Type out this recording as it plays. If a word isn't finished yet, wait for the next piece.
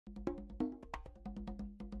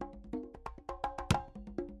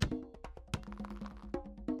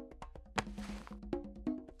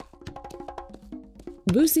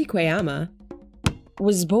Vusi Kweyama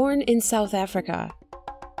was born in South Africa.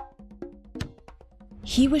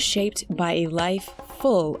 He was shaped by a life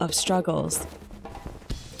full of struggles.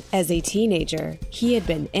 As a teenager, he had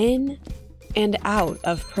been in and out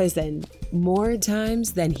of prison more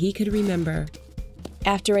times than he could remember.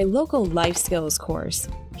 After a local life skills course,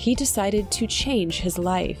 he decided to change his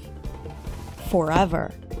life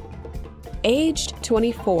forever. Aged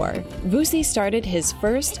 24, Vusi started his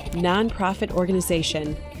first nonprofit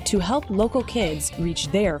organization to help local kids reach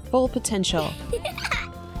their full potential.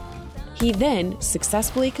 He then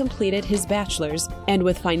successfully completed his bachelor's, and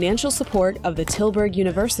with financial support of the Tilburg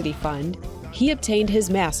University Fund, he obtained his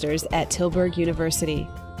master's at Tilburg University.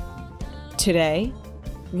 Today,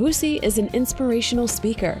 Vusi is an inspirational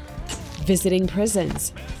speaker, visiting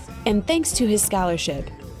prisons, and thanks to his scholarship,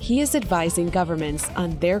 he is advising governments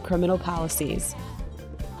on their criminal policies.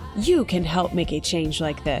 You can help make a change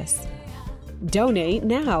like this. Donate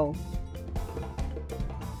now.